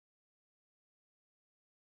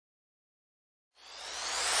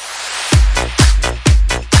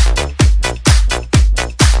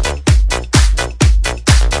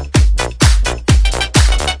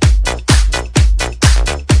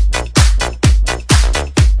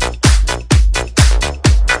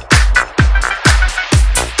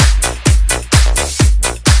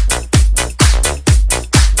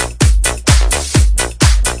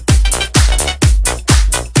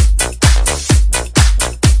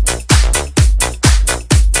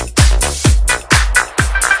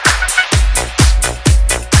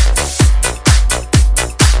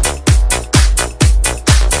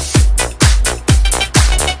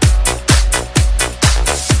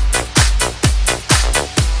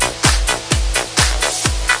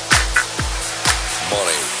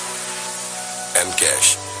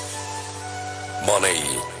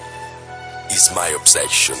is my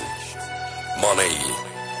obsession. Money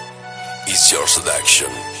is your seduction.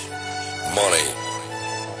 Money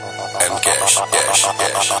and cash.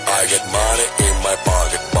 I get money in my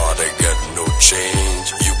pocket, but I get no change.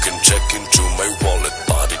 You can check into my wallet,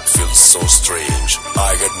 but it feels so strange.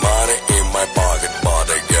 I get money in my pocket, but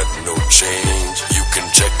I get no change. You can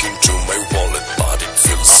check into my wallet, but it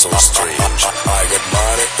feels so strange. I get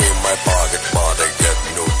money in my pocket, but I get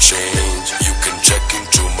no change. You can check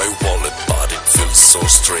into my wallet, but it feels so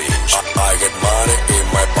strange. I get money in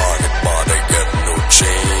my pocket, but I get no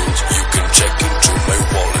change. You can check into my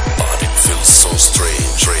wallet, but it feels so strange.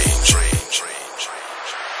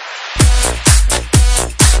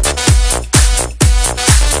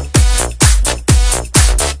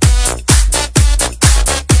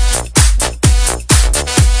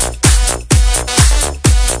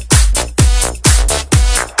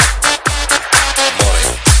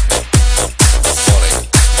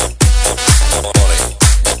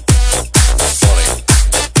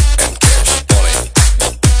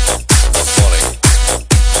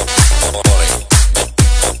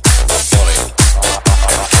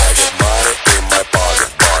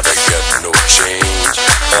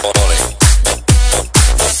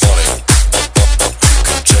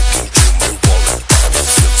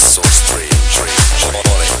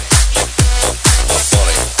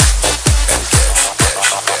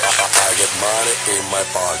 In my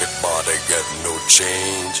pocket, but I get no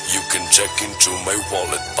change. You can check into my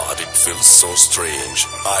wallet, but it feels so strange.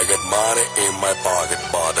 I got money in my pocket,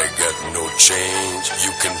 but I get no change.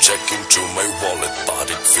 You can check into my wallet, but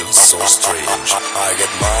it feels so strange. I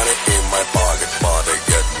got money in my pocket, but I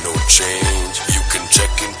get no change. You can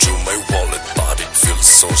check into my wallet, but it feels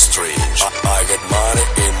so strange. I got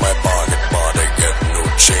money